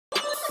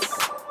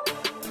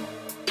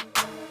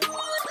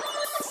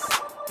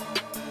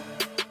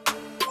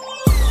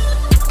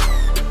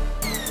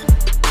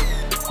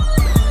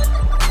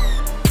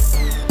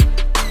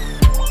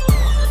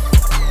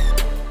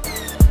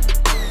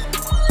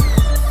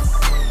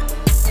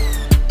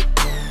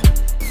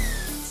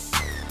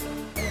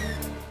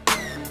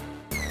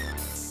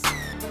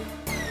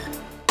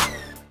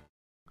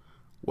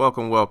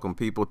Welcome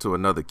people to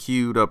another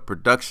queued up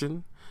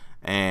production,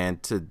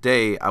 and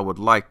today I would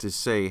like to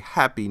say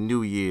Happy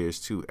New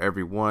Year's to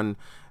everyone.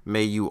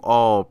 May you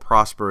all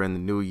prosper in the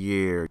new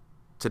year.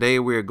 Today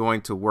we are going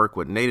to work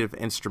with Native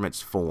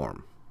Instruments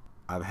Form.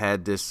 I've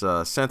had this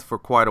synth for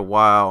quite a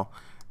while.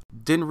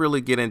 Didn't really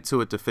get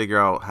into it to figure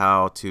out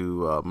how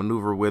to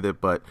maneuver with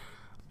it, but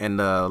in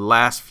the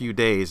last few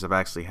days I've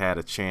actually had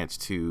a chance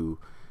to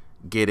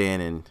get in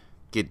and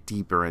get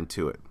deeper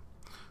into it.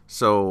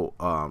 So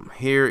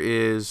here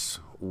is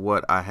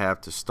what I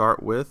have to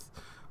start with.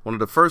 One of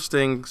the first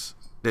things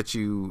that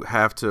you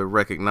have to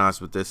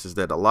recognize with this is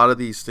that a lot of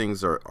these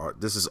things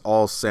this is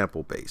all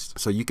sample based.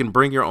 So you can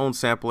bring your own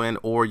sample in,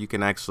 or you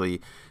can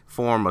actually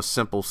form a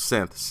simple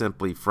synth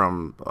simply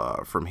from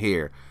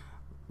here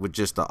with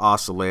just the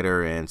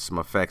oscillator and some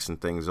effects and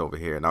things over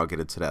here, and I'll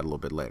get into that a little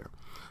bit later.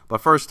 But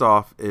first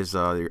off is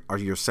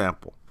your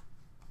sample.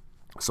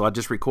 So I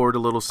just recorded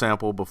a little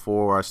sample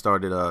before I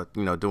started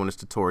doing this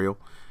tutorial.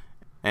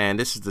 And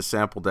this is the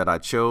sample that I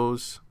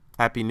chose.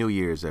 Happy New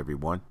Year's,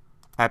 everyone.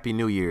 Happy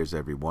New Year's,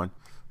 everyone.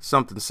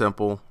 Something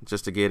simple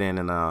just to get in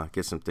and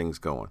get some things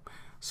going.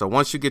 So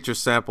once you get your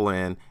sample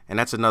in, and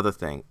that's another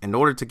thing, in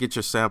order to get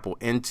your sample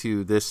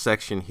into this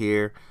section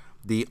here,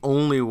 the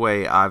only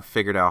way I've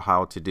figured out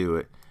how to do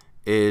it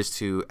is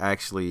to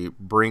actually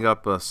bring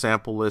up a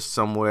sample list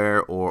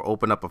somewhere or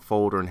open up a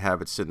folder and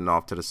have it sitting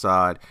off to the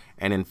side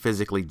and then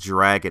physically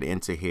drag it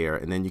into here,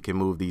 and then you can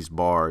move these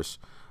bars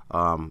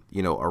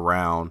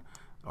around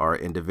or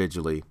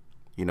individually,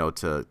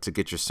 to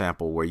get your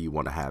sample where you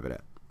want to have it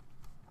at.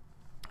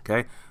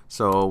 Okay,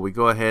 so we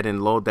go ahead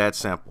and load that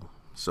sample.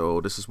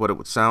 So this is what it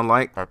would sound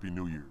like. Happy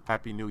New Year.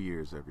 Happy New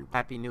Year's, everyone.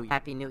 Happy New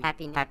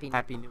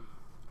Year.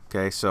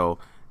 Okay, so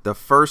the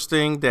first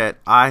thing that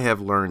I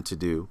have learned to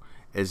do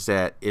is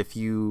that if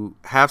you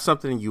have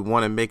something you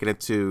want to make it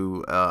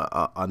into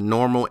a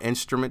normal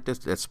instrument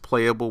that's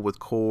playable with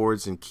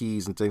chords and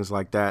keys and things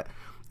like that,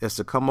 is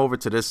to come over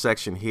to this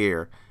section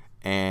here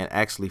and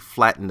actually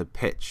flatten the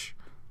pitch.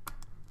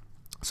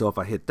 So if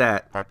I hit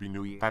that, Happy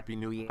New Year. Happy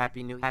New Year.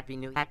 Happy New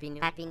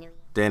Year.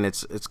 then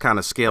it's kind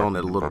of scaling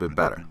it a little bit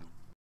better.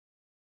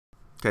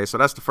 Okay, so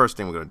that's the first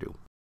thing we're going to do.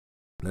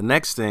 The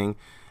next thing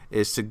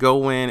is to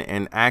go in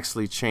and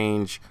actually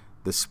change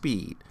the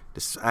speed,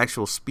 the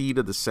actual speed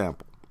of the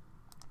sample.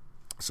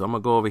 So I'm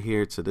going to go over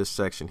here to this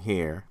section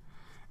here,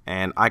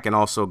 and I can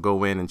also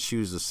go in and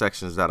choose the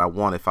sections that I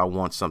want if I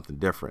want something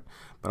different.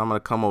 But I'm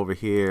going to come over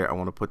here. I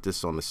want to put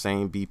this on the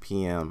same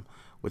BPM,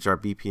 which our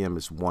BPM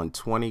is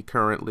 120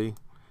 currently.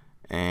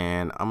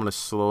 And I'm going to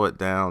slow it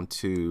down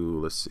to,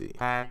 let's see.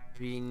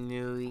 Happy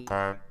New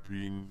Year.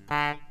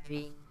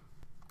 Happy.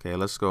 Okay,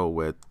 let's go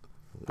with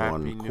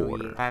Happy 1/4. New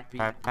Year. Happy.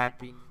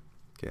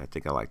 Okay, I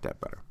think I like that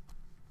better.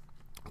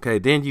 Okay,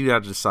 then you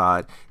got to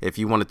decide if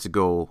you want it to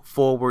go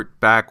forward,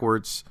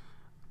 backwards,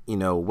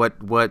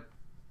 what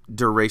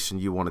duration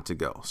you want it to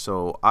go.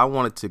 So I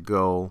want it to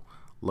go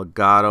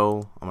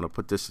legato. I'm going to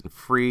put this in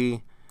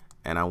free,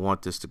 and I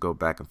want this to go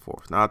back and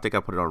forth. Now I think I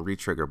put it on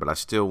retrigger, but I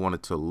still want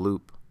it to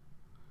loop,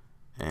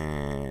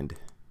 and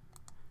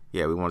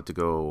yeah, we want it to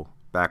go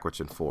backwards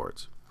and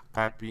forwards.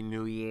 Happy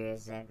New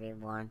Year's,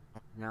 everyone.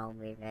 No,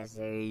 we can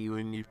say you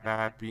and you.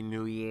 Happy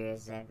New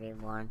Year's,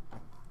 everyone.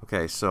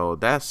 Okay, so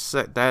that's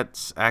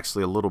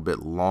actually a little bit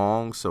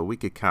long, so we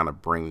could kind of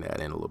bring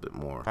that in a little bit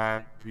more.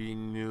 Happy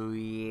New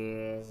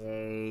Year's,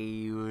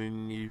 you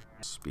and you.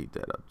 Speed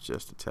that up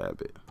just a tad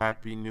bit.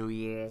 Happy New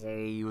Year's,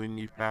 you and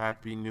you.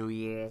 Happy New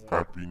Year's.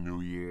 Happy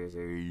New Year's,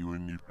 you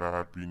and you.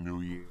 Happy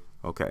New Year.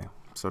 Okay,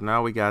 so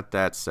now we got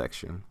that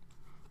section,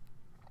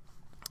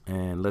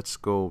 and let's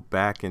go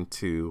back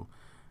into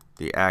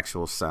the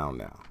actual sound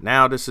now.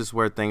 Now this is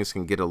where things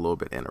can get a little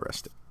bit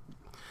interesting.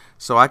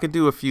 So I can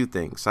do a few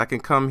things. I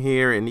can come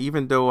here, and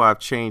even though I've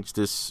changed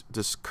this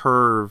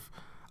curve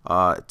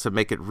to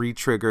make it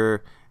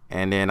re-trigger,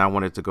 and then I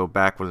want it to go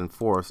backward and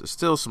forth, there's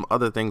still some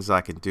other things I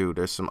can do.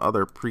 There's some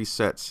other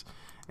presets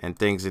and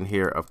things in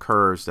here of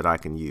curves that I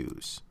can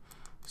use.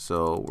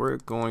 So we're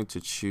going to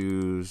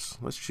choose,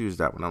 let's choose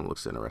that one. That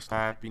looks interesting.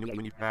 Happy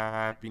New Year.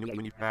 Happy New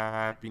Year.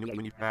 Happy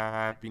New Year.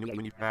 Happy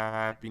New Year.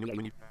 Happy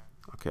New Year.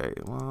 Okay,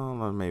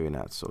 well, maybe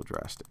not so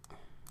drastic.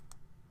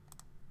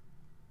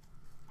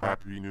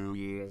 Happy New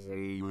Year's,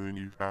 you and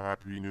you.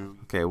 Happy New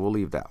Year. Okay, we'll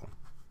leave that one.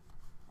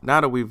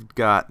 Now that we've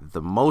got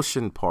the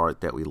motion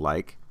part that we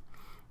like,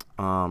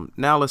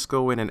 now let's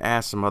go in and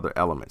add some other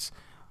elements.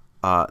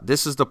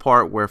 This is the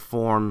part where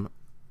form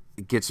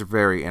gets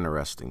very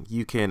interesting.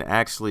 You can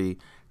actually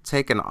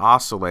take an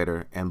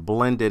oscillator and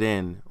blend it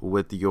in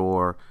with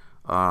your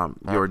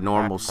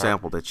normal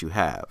sample that you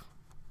have.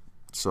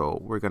 So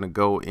we're gonna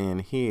go in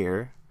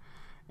here,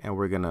 and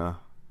we're gonna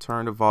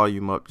turn the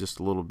volume up just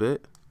a little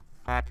bit.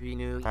 Happy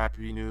New Year's,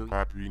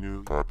 you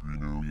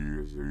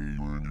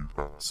and you.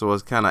 So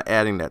it's kind of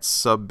adding that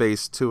sub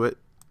bass to it,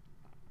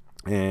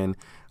 and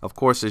of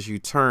course as you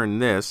turn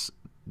this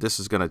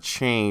is going to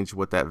change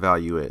what that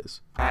value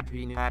is.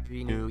 Happy New Year.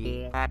 Happy New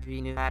Year.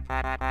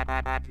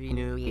 Happy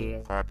New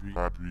Year.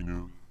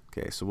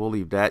 Okay, so we'll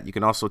leave that. You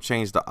can also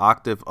change the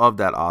octave of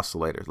that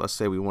oscillator. Let's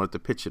say we wanted to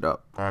pitch it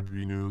up.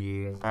 Happy New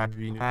Year.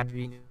 Happy New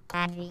Year.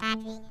 Happy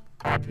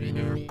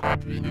New Year.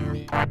 Happy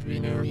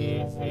New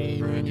Year.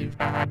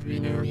 Happy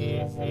New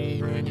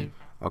Year.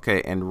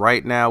 Okay, and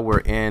right now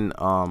we're in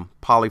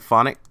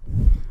polyphonic,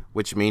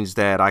 which means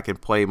that I can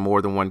play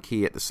more than one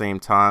key at the same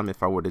time.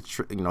 If I were to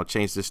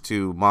change this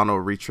to mono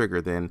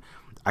retrigger, then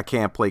I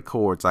can't play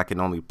chords. I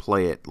can only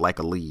play it like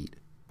a lead.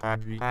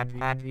 Happy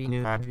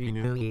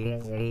New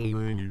Year.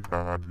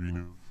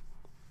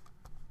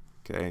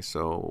 Okay,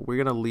 so we're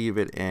gonna leave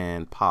it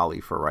in poly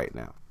for right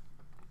now.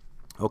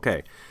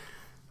 Okay,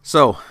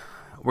 so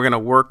we're gonna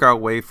work our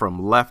way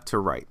from left to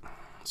right.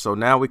 So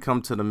now we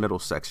come to the middle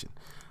section.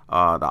 The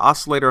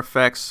oscillator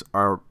effects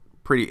are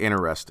pretty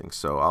interesting,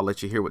 so I'll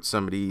let you hear what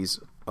some of these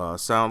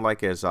sound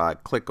like as I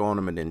click on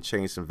them and then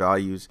change some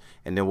values,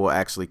 and then we'll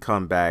actually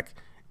come back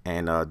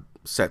and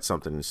set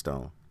something in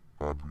stone.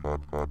 Happy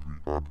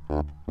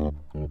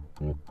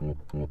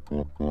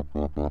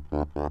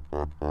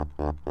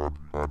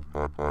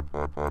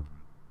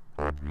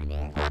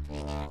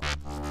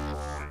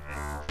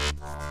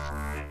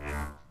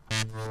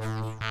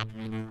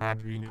New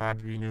Year.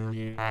 Happy New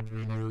Year.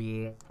 Happy New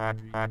Year.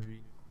 Happy New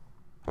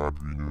Year.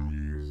 Happy New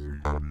Year. Happy New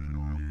Year.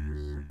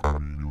 Happy New Year. Happy New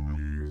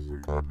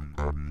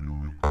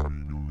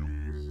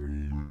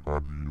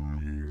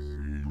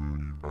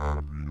Year.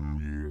 Happy New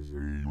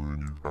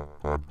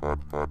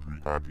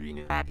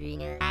Year. Happy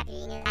New Year.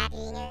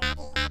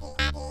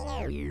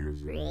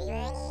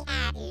 Happy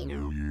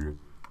New Year.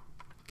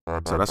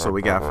 So that's what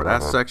we got for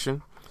that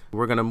section.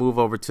 We're gonna move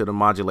over to the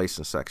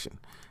modulation section.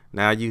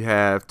 Now you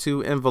have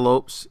two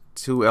envelopes,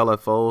 two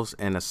LFOs,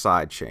 and a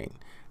side chain.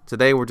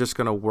 Today we're just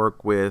gonna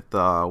work with,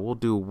 we'll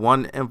do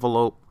one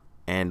envelope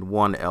and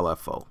one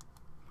LFO,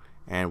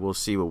 and we'll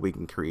see what we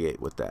can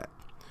create with that.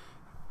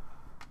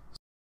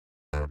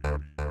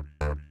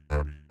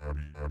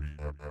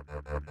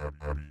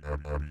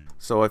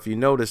 So if you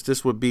notice,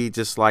 this would be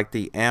just like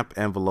the amp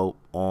envelope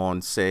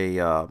on, say,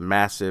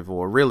 Massive,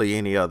 or really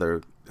any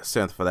other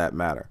synth for that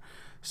matter.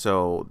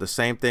 So the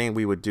same thing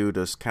we would do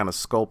to kind of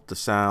sculpt the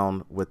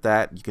sound with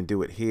that. You can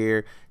do it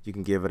here. You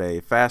can give it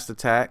a fast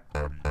attack,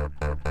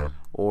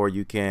 or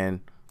you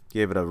can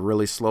give it a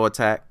really slow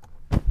attack.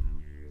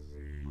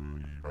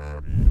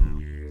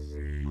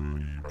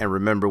 And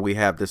remember, we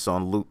have this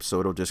on loop, so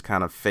it'll just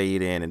kind of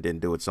fade in and then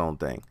do its own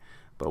thing.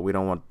 But we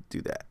don't want to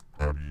do that.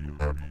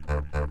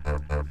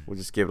 We'll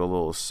just give it a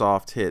little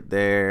soft hit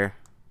there.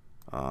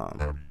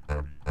 Okay,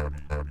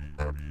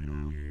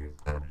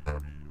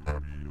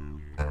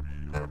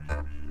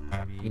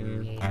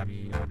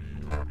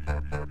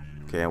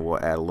 and we'll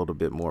add a little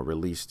bit more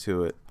release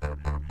to it.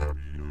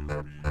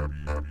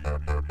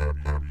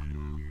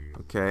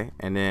 Okay,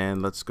 and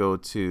then let's go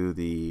to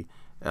the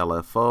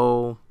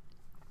LFO.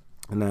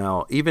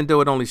 Now, even though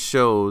it only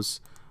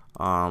shows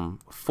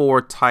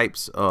 4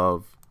 types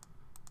of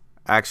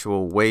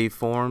actual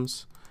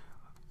waveforms,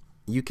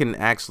 you can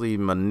actually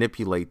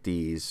manipulate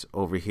these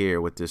over here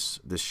with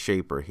this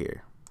shaper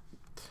here.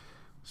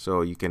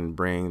 So you can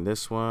bring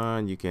this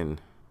one, you can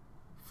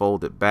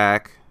fold it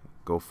back,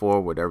 go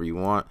forward, whatever you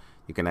want.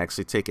 You can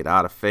actually take it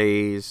out of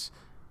phase.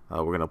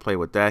 We're gonna play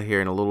with that here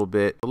in a little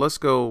bit. So let's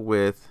go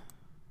with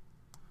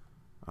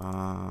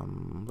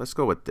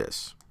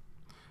this.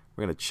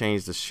 We're gonna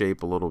change the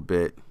shape a little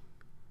bit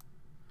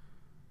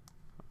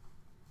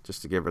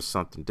just to give us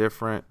something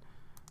different.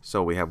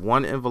 So we have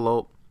one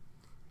envelope,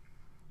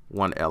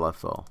 one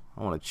LFO.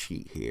 I want to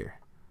cheat here.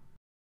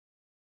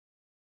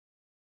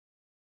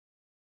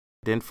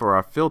 Then for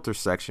our filter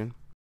section,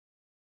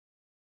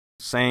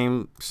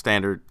 same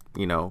standard,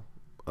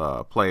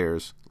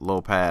 players,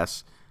 low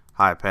pass,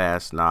 high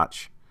pass,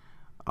 notch.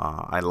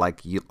 I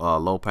like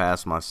low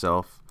pass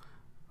myself.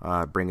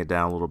 Bring it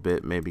down a little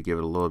bit, maybe give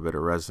it a little bit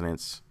of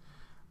resonance.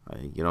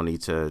 You don't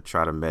need to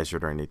try to measure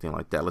it or anything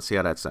like that. Let's see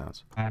how that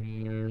sounds. Okay,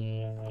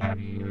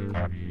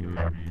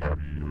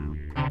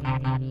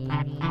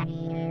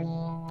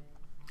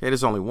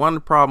 there's only one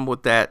problem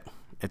with that.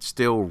 It's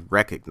still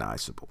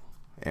recognizable.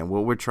 And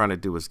what we're trying to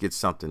do is get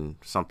something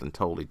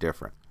totally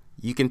different.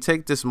 You can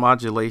take this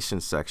modulation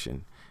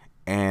section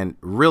and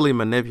really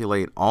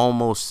manipulate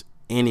almost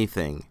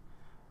anything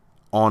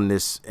on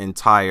this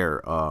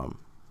entire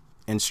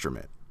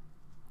instrument.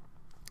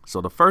 So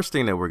the first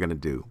thing that we're going to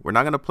do, we're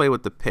not going to play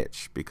with the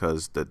pitch,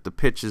 because the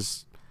pitch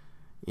is,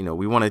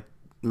 we want to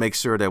make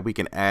sure that we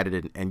can add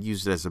it and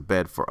use it as a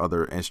bed for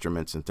other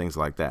instruments and things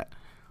like that.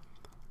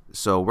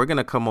 So we're going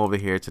to come over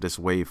here to this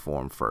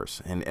waveform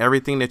first, and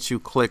everything that you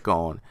click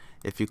on,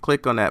 if you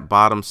click on that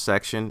bottom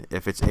section,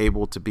 if it's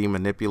able to be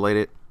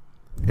manipulated,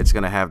 it's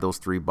going to have those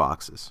 3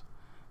 boxes.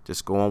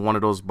 Just go on one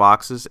of those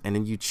boxes and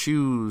then you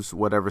choose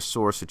whatever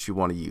source that you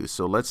want to use.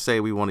 So let's say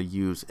we want to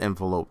use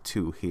envelope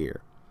 2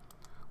 here.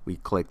 We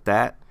click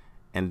that,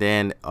 and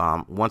then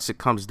once it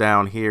comes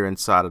down here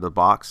inside of the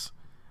box,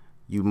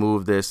 you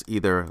move this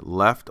either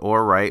left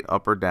or right,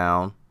 up or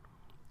down,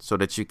 so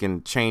that you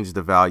can change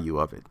the value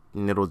of it,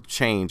 and it'll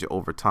change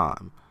over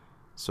time.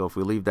 So if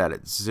we leave that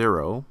at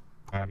 0,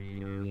 Happy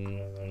New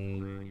Year.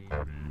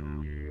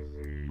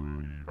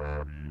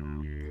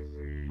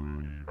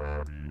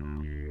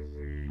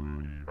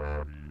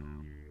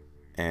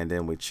 And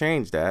then we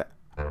change that.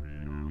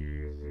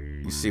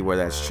 You see where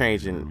that's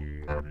changing.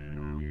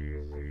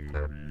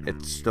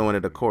 It's doing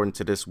it according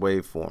to this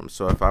waveform.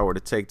 So if I were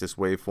to take this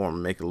waveform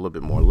and make it a little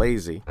bit more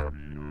lazy,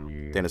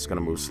 then it's going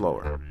to move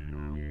slower.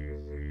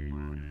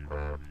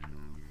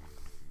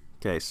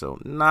 Okay, so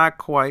not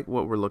quite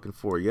what we're looking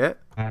for yet.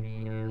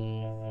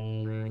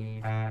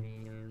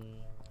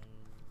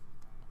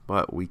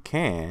 But we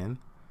can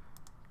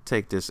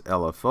take this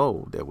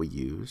LFO that we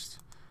used,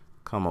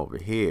 come over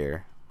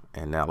here,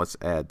 and now let's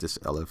add this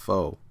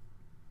LFO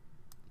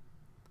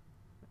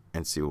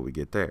and see what we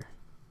get there.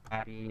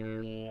 And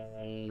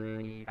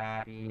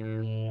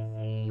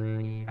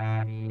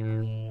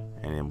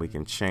then we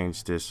can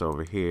change this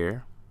over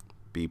here,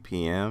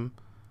 BPM.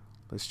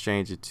 Let's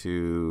change it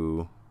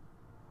to,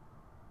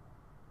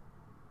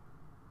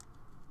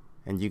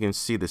 and you can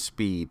see the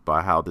speed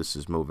by how this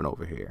is moving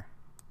over here.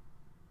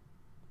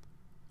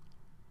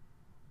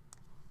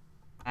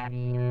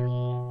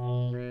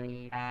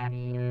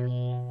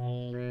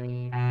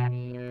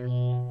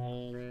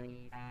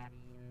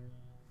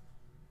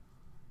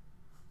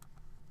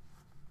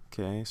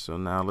 Okay, so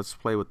now let's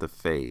play with the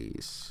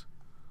phase.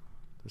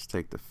 Let's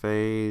take the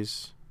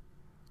phase.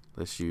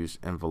 Let's use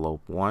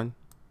envelope 1.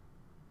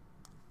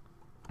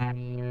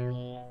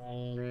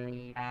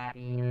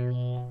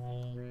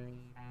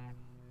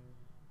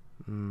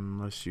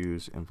 Let's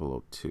use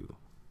envelope 2.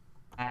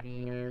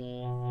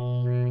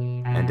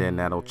 And then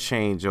that'll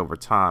change over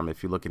time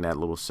if you look in that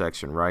little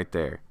section right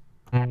there.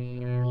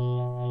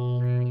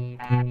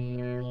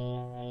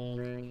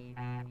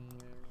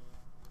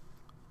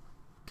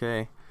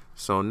 Okay,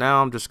 so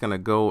now I'm just gonna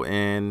go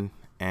in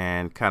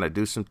and kind of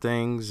do some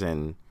things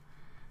and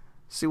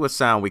see what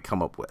sound we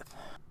come up with.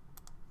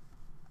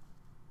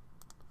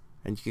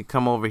 And you can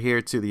come over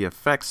here to the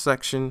effects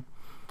section.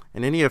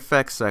 And in the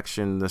effects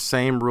section, the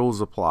same rules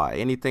apply.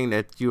 Anything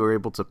that you are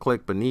able to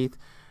click beneath,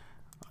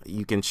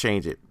 you can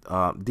change it.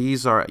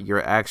 These are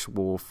your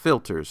actual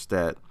filters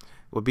that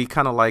would be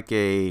kind of like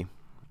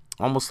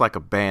almost like a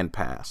band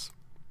pass.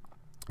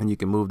 And you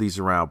can move these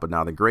around. But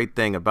now the great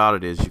thing about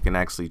it is you can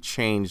actually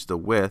change the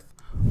width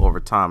over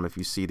time. If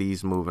you see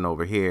these moving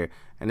over here,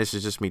 and this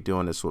is just me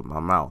doing this with my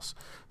mouse.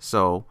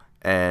 So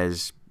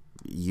as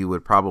you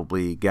would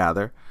probably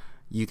gather,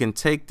 you can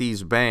take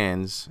these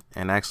bands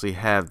and actually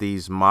have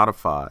these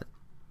modified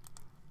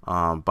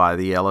by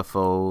the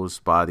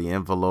LFOs, by the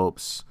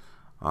envelopes,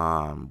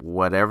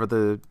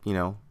 whatever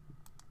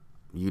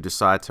you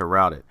decide to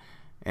route it.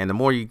 And the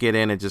more you get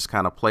in and just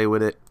kind of play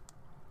with it,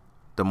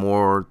 the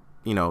more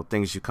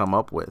things you come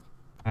up with.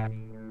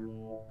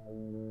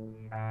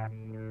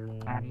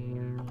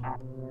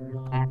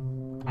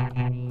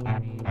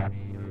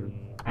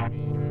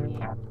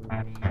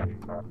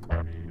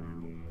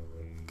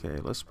 Okay,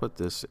 let's put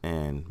this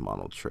in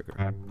mono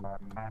trigger.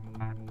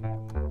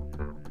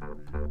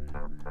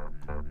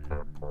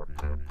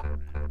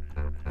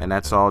 And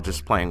that's all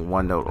just playing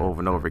one note over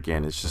and over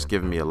again. It's just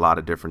giving me a lot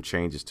of different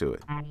changes to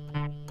it.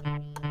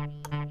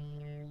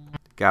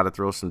 Gotta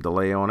throw some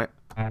delay on it.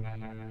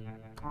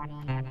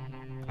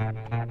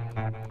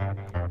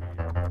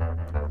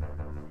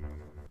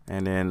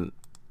 And then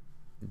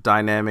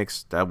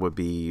dynamics, that would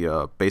be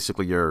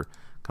basically your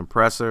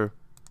compressor,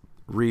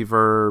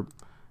 reverb.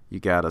 You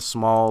got a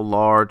small,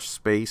 large,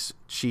 space,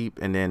 cheap,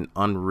 and then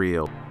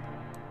unreal.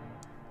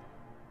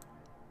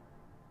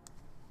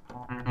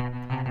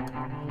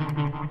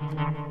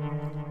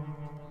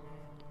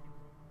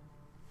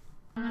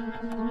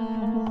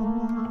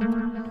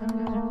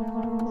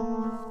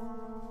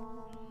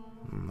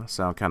 That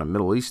sound kind of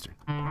Middle Eastern.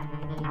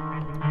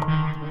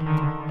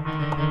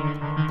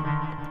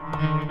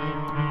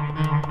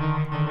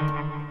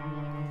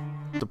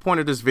 The point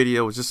of this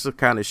video is just to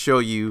kind of show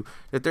you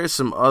that there's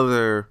some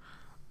other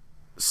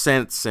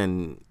synths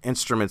and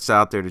instruments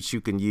out there that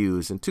you can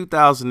use. In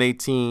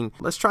 2018,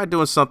 let's try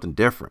doing something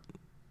different.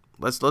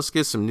 Let's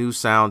get some new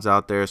sounds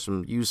out there,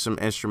 use some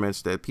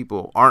instruments that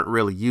people aren't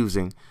really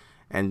using.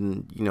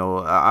 And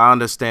I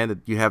understand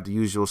that you have the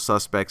usual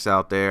suspects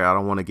out there. I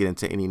don't want to get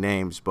into any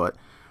names, but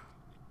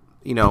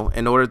in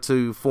order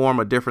to form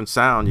a different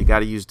sound, you got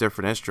to use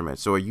different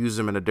instruments or use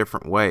them in a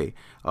different way.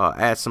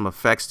 Add some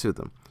effects to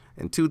them.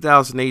 In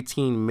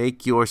 2018,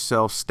 make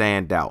yourself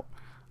stand out.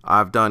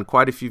 I've done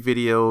quite a few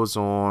videos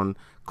on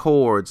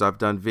chords. I've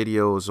done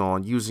videos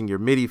on using your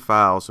MIDI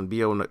files and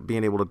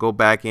being able to go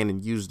back in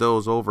and use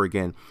those over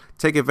again.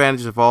 Take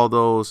advantage of all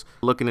those.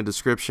 Look in the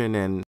description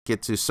and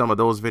get to some of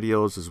those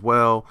videos as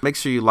well. Make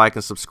sure you like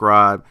and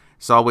subscribe.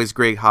 It's always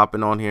great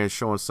hopping on here and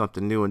showing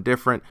something new and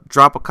different.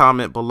 Drop a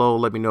comment below.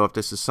 Let me know if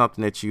this is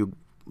something that you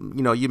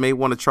may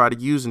want to try to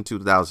use in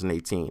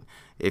 2018.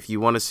 If you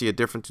want to see a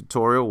different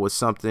tutorial with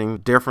something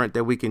different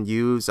that we can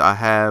use, I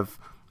have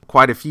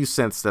quite a few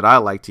synths that I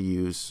like to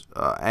use,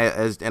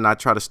 and I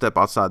try to step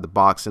outside the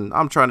box, and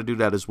I'm trying to do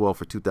that as well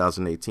for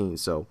 2018.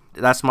 So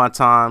that's my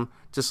time.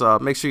 Just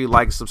make sure you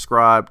like and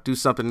subscribe, do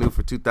something new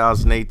for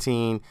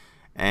 2018,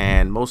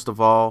 And most of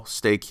all,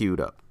 stay queued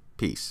up.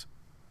 Peace.